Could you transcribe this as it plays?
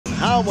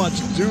how much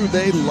do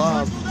they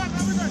love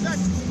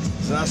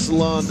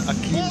Zhasulan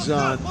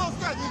Akimzhan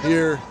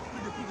here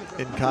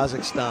in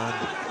Kazakhstan.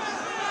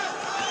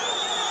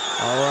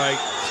 All right,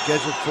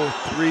 scheduled for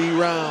 3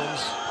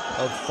 rounds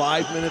of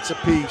 5 minutes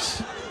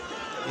apiece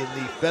in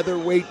the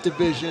featherweight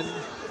division.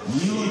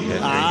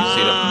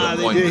 Yeah,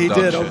 he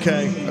did,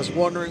 okay. I was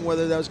wondering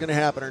whether that was going to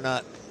happen or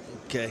not.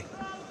 Okay.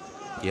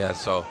 Yeah,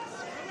 so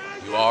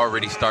you're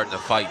already starting to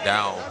fight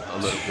down a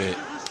little bit.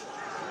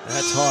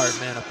 That's hard,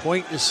 man. A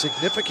point is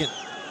significant.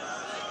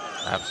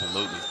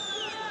 Absolutely.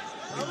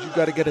 You've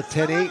got to get a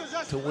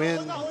 10-8 to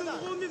win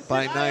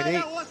by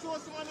 9-8.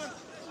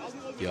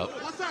 Yep.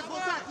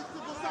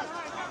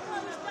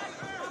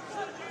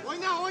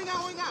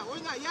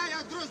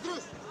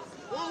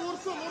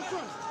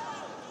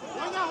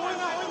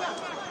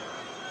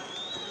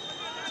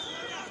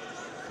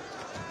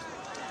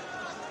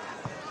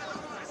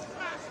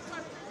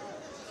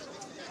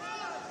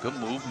 Good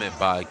movement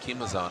by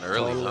Akimzhan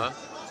early, huh?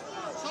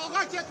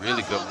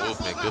 Really good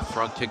movement. Good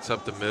front kicks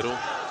up the middle.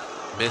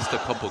 Missed a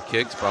couple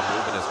kicks by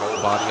moving his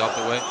whole body out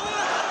the way.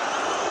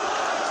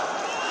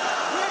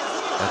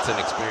 That's an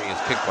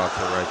experienced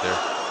kickboxer right there.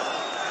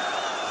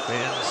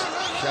 Fans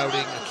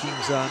shouting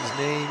Akimzhan's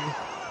name.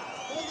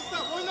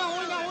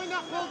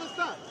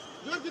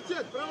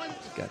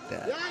 He's got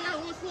that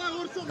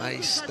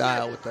nice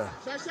style with the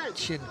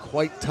chin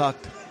quite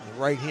tucked. The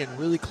right hand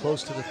really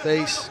close to the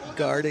face,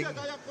 guarding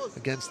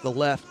against the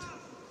left.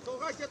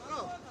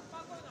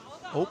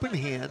 Open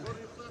hand.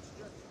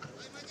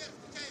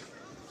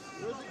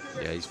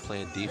 Yeah, he's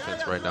playing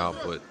defense right now,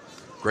 but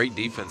great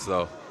defense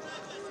though.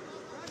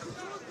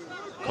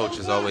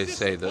 Coaches always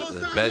say that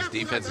the best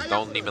defense is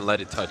don't even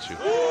let it touch you.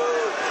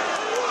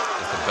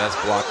 It's the best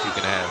block you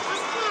can have.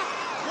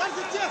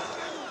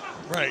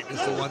 Right,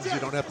 it's the ones you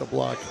don't have to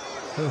block.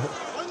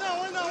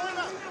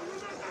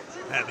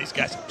 Man, these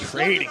guys are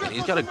trading. And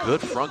he's got a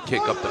good front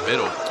kick up the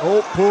middle.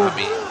 Oh, boom. I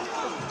mean,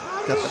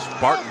 got the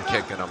Spartan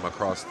kicking him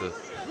across the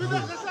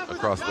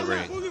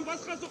ring.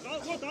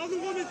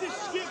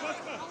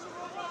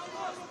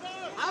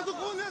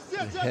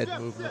 The head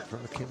movement from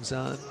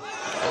Akimzhan.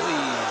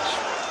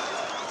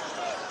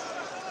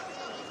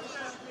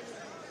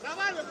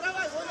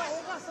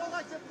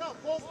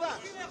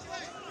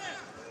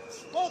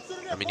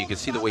 I mean, you can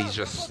see the way he's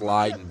just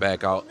sliding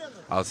back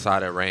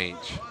outside of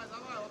range.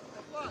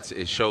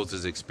 It shows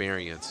his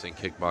experience in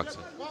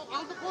kickboxing.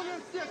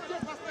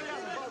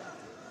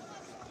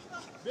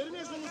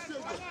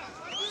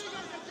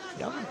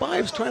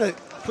 Yamanbaev's trying to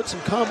put some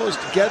combos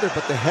together,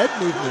 but the head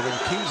movement of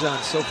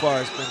Akimzhan so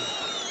far has been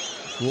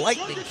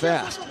lightning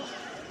fast.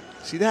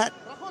 See that?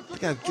 The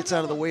guy gets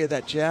out of the way of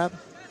that jab.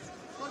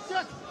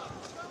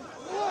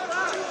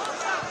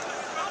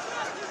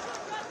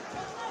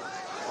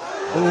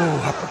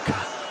 Oh,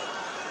 uppercut.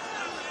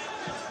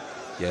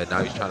 Yeah,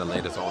 now he's trying to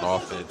land his own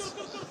offense.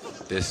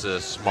 This is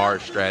a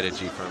smart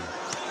strategy from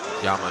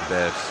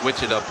Yamanbaev.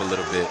 Switch it up a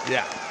little bit.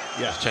 Yeah.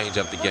 Just change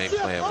up the game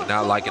plan. We're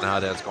not liking how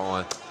that's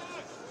going.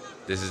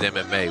 This is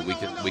MMA. We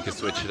can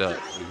switch it up.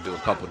 We can do a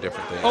couple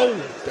different things. Oh,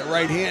 the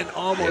right hand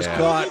almost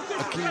caught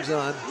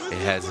Akimzhan. It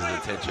has his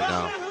attention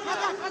now.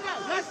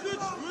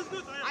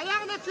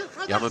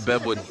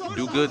 Yamanbaev would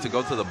do good to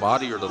go to the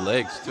body or the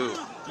legs too.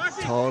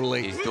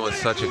 Totally. He's doing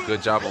such a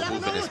good job of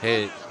moving his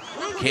head.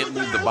 He can't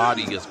move the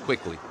body as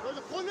quickly.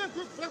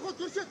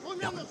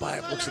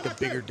 Yamanbaev looks like a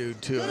bigger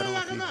dude too. I don't know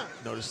if you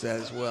noticed that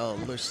as well.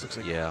 Looks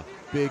like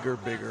bigger.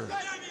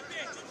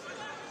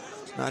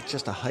 It's not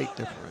just a height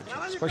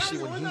differential, especially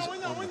when he's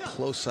on the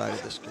close side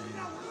of the screen.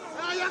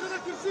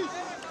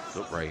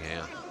 Good right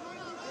hand.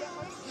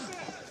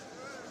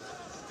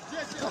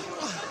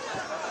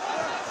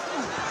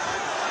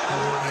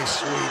 Oh, nice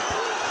sweep.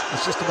 I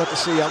was just about to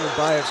see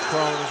Yamanbaev's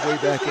crawling his way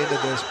back into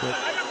this, but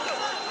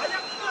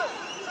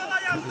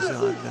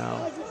Akimzhan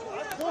now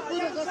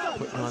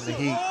putting on the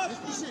heat.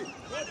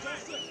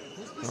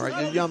 All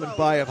right,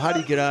 Yamanbaev, how do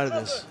you get out of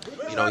this?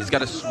 You know, he's got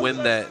to swim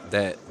that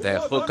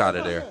hook out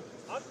of there.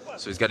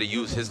 So he's got to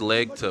use his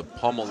leg to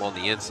pummel on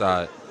the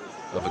inside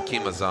of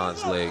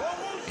Akimzhan's leg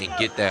and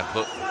get that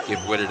hook, get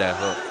rid of that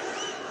hook.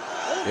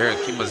 There,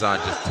 Akimzhan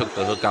just took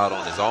the hook out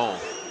on his own.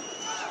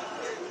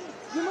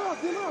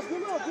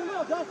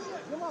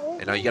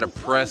 And now you got to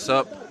press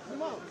up.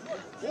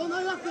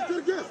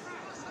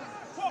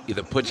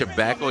 Either put your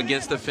back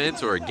against the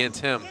fence or against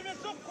him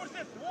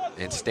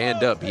and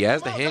stand up. He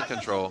has the hand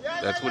control.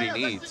 That's what he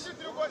needs.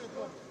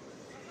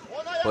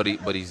 But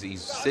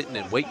he's sitting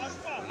and waiting.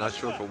 I'm not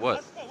sure for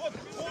what.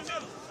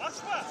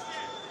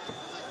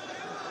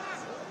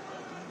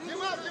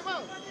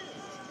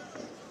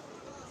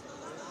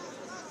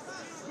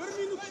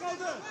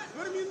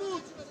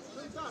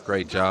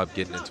 Great job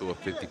getting into a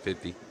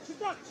 50-50.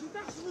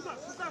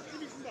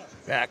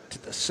 Back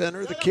to the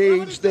center of the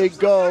cage they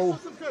go.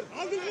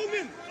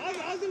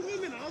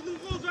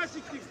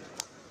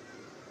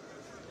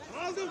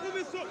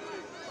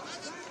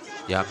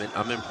 Yeah,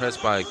 I'm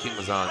impressed by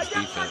Akimzhan's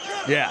defense.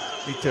 Yeah,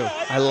 me too.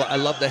 I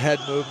love the head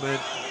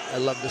movement. I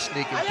love the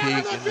sneak and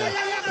peek and the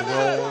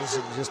rolls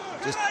and just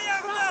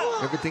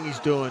everything he's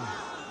doing.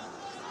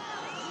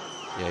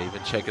 Yeah,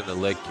 even checking the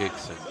leg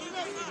kicks and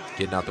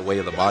getting out the way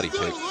of the body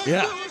kick.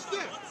 Yeah.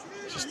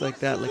 Just like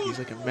that, like he's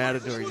like a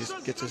matador. He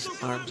just gets his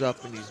arms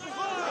up and he's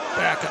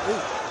back up.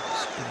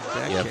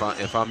 Yeah,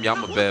 if I'm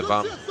Yamanbaev,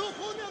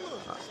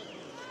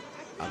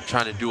 I'm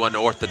trying to do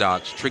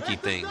unorthodox, tricky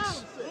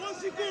things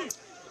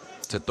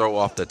to throw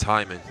off the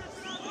timing.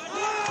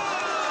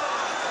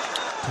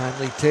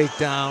 Timely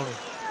takedown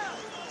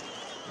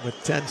with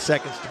 10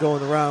 seconds to go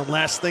in the round.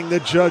 Last thing the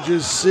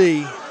judges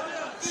see.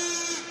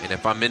 And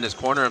if I'm in his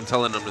corner, I'm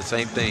telling him the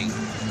same thing.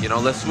 You know,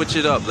 let's switch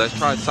it up. Let's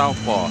try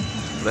southpaw.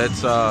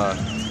 Let's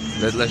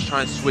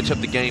try and switch up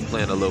the game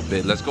plan a little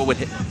bit. Let's go with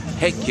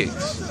head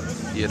kicks.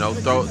 You know,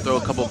 throw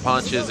a couple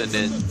punches and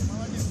then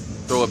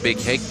throw a big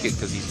head kick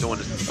because he's doing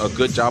a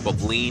good job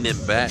of leaning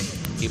back.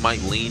 He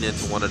might lean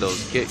into one of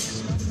those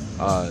kicks.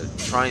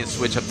 Try and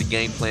switch up the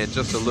game plan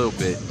just a little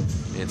bit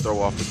and throw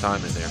off the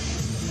time in there.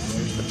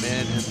 There's the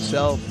man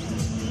himself,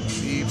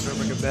 Khabib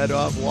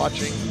Nurmagomedov,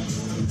 watching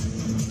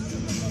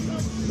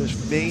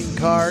this main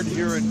card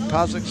here in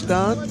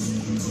Kazakhstan.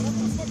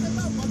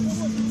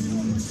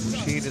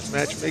 Machine, his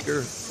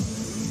matchmaker,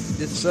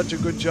 did such a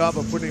good job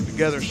of putting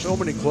together so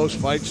many close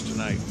fights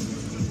tonight.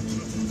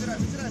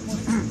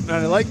 And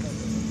I like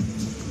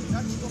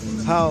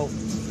how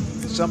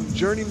some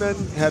journeymen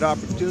had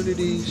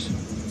opportunities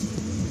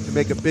to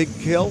make a big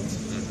kill.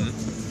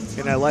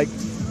 And I like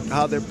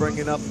how they're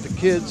bringing up the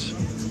kids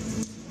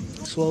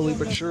slowly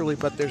but surely,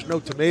 but there's no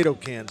tomato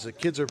cans. The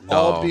kids are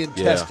all being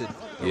tested.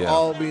 They're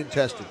all being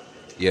tested.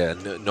 Yeah,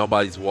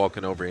 nobody's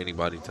walking over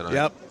anybody tonight.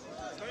 Yep.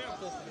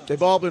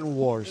 They've all been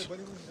wars.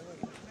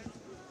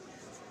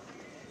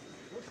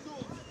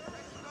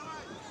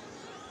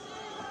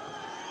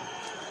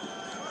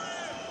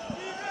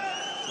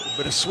 A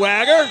bit of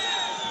swagger.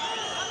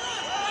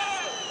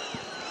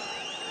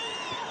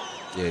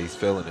 Yeah, he's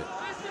feeling it.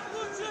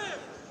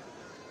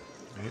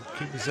 And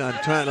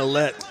Akimzhan trying to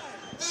let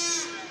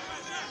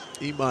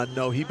Iman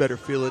know he better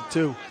feel it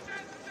too.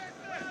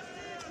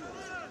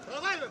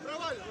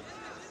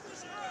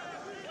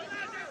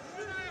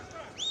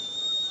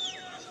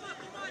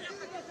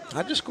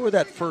 How'd you score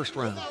that first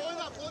round?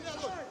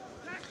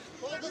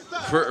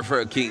 For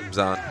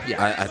Akimzhan,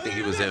 yeah. I think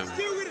he was in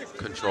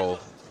control.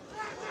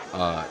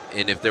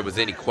 And if there was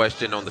any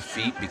question on the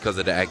feet because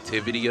of the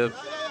activity of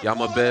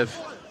Yamanbaev,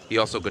 he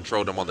also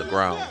controlled him on the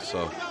ground.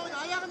 So,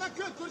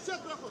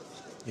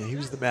 yeah, he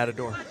was the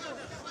matador.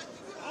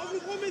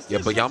 Yeah,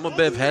 but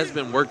Yamanbaev has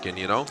been working,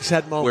 you know. He's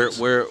had moments.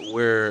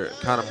 We're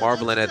kind of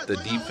marveling at the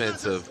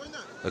defense of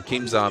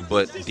Akimzhan,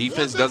 but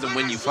defense doesn't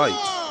win you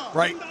fights.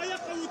 Right.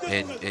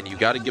 And you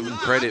got to give him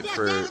credit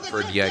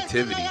for the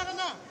activity.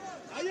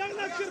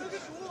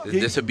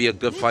 This would be a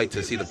good fight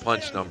to see the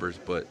punch numbers,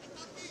 but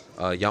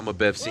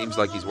Yamanbaev seems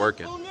like he's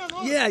working.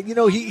 Yeah, you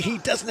know, he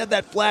doesn't have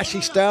that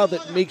flashy style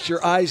that makes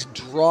your eyes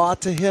draw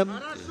to him.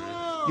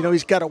 You know,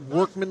 he's got a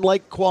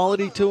workman-like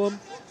quality to him,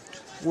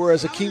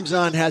 whereas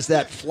Akimzhan has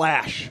that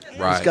flash.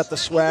 Right. He's got the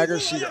swagger,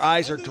 so your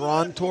eyes are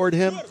drawn toward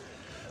him.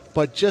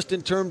 But just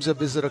in terms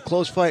of, is it a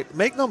close fight?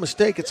 Make no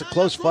mistake, it's a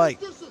close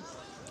fight.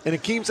 And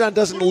Akimzhan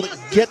doesn't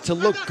get to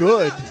look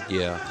good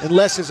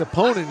unless his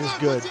opponent is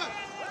good.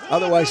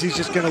 Otherwise, he's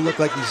just going to look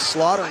like he's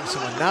slaughtering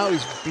someone. Now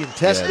he's being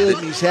tested,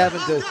 and he's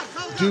having to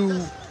do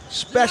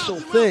special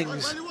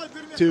things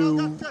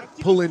to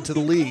pull into the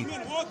lead.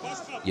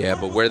 Yeah,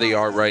 but where they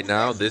are right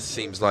now, this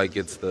seems like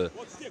it's going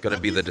to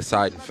be the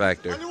deciding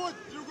factor.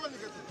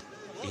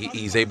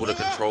 He's able to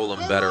control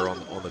him better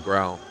on the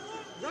ground.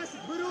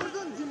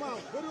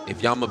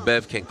 If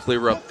Yamanbaev can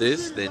clear up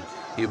this, then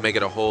he'll make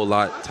it a whole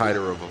lot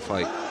tighter of a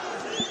fight.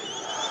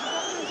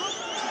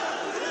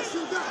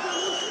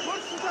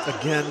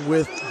 Again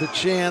with the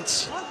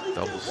chance.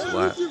 Double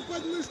slap.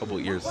 Double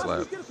ear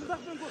slap.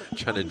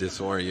 Trying to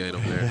disorient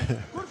him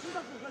there.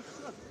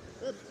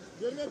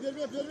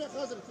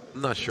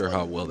 I'm not sure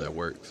how well that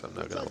works. I'm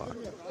not going to lie.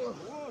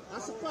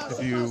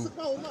 Have you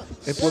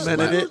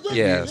implemented it?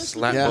 Yeah,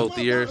 slap both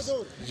ears.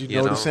 Did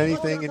you notice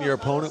anything in your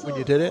opponent when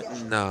you did it?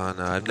 No,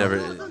 I've never.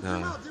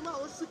 No.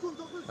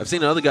 I've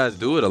seen other guys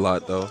do it a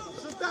lot, though.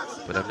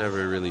 But I've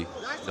never really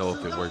know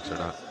if it works or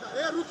not.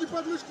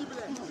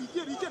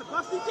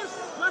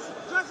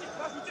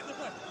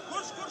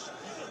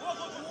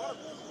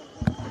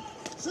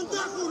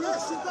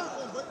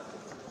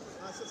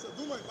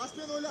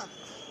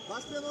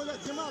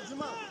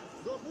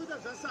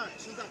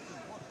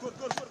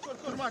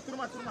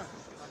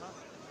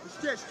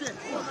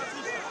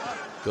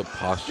 Good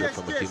posture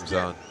from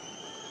Akimzhan.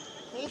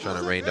 Trying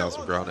to rain down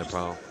some ground and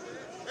pound.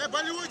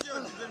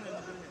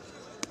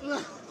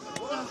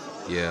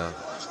 Yeah,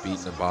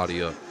 beating the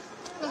body up.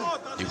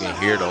 You can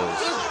hear those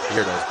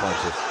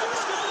punches.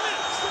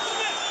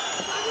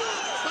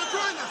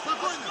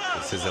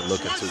 This isn't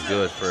looking too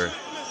good for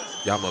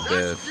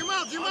Yamanbaev.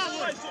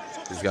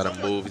 He's got to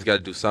move. He's got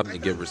to do something to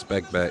get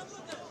respect back.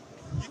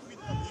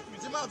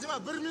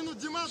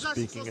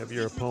 Speaking of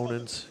your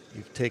opponents,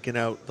 you've taken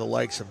out the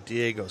likes of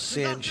Diego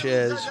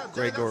Sanchez,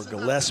 Gregor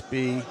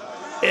Gillespie,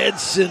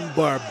 Edson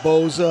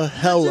Barboza,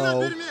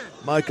 hello,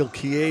 Michael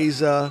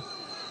Chiesa,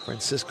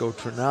 Francisco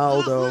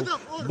Trinaldo,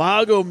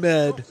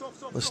 Magomed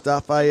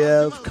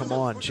Mustafayev, come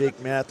on, Jake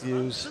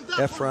Matthews,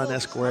 Efrain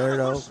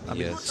Esquerdo. I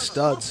mean,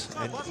 studs.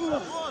 And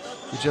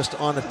you're just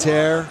on a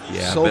tear.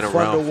 Yeah, so I've been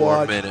fun around to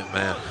watch. for a minute,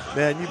 man.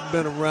 Man, you've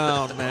been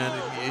around, man,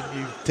 and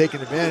you've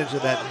taken advantage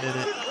of that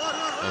minute.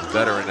 A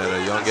veteran at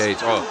a young age.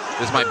 Oh,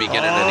 this might be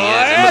getting to the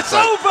end. It's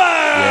over!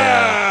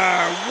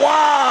 Yeah.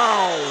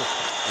 Wow!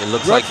 It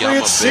looks like Referee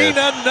had seen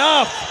Yamanbaev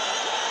enough.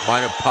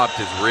 might have popped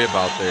his rib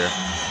out there.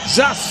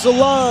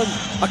 Zhasulan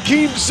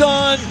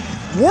Akimzhan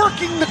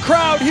working the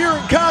crowd here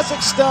in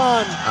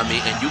Kazakhstan. I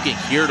mean, and you can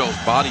hear those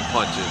body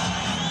punches.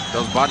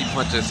 Those body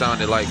punches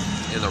sounded like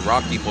in the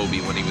Rocky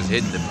movie when he was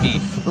hitting the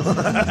Pete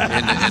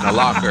in the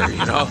locker,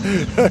 you know?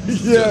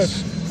 Yeah.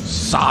 Just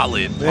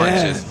solid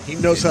punches. Man, he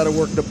knows how to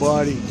work the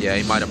body. Yeah,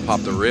 he might have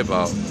popped a rib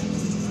out.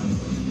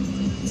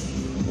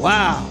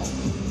 Wow.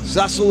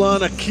 Zhasulan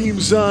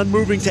Akimzhan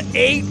moving to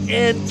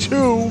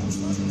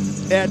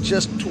 8-2 at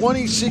just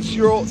 26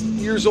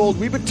 years old.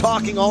 We've been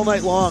talking all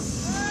night long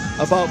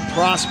about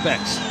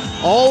prospects.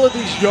 All of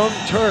these young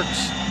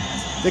Turks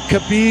that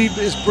Khabib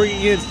is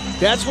bringing in.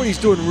 That's what he's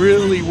doing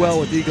really well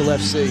with Eagle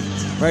FC,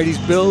 right? He's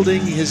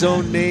building his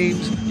own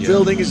names,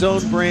 building his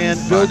own brand,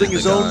 building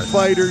his own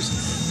fighters.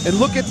 And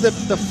look at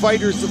the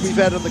fighters that we've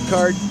had on the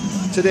card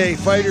today.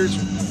 Fighters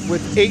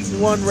with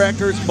 8-1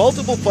 records,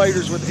 multiple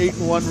fighters with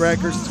 8-1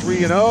 records,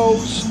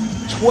 3-0s,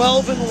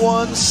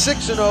 12-1,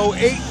 6-0,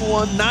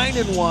 8-1,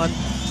 9-1,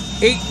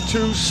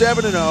 8-2,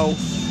 7-0,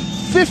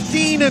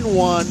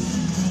 15-1.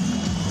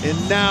 And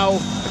now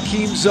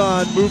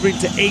Akimzhan moving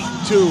to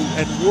 8-2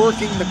 and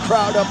working the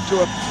crowd up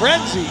to a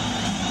frenzy.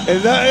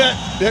 And that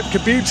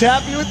Khabib's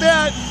happy with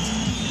that.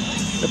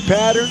 The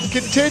pattern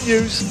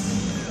continues.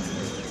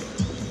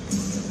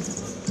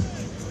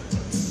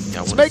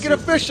 Let's make it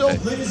official.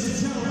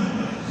 Ladies and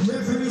gentlemen,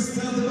 referees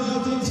count the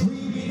bout in 3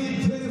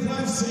 minutes and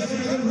 25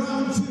 seconds in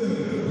round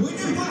 2.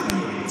 Winner by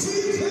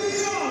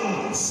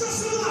TKO,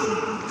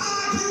 Zhasulan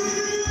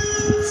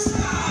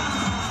Akimzhan.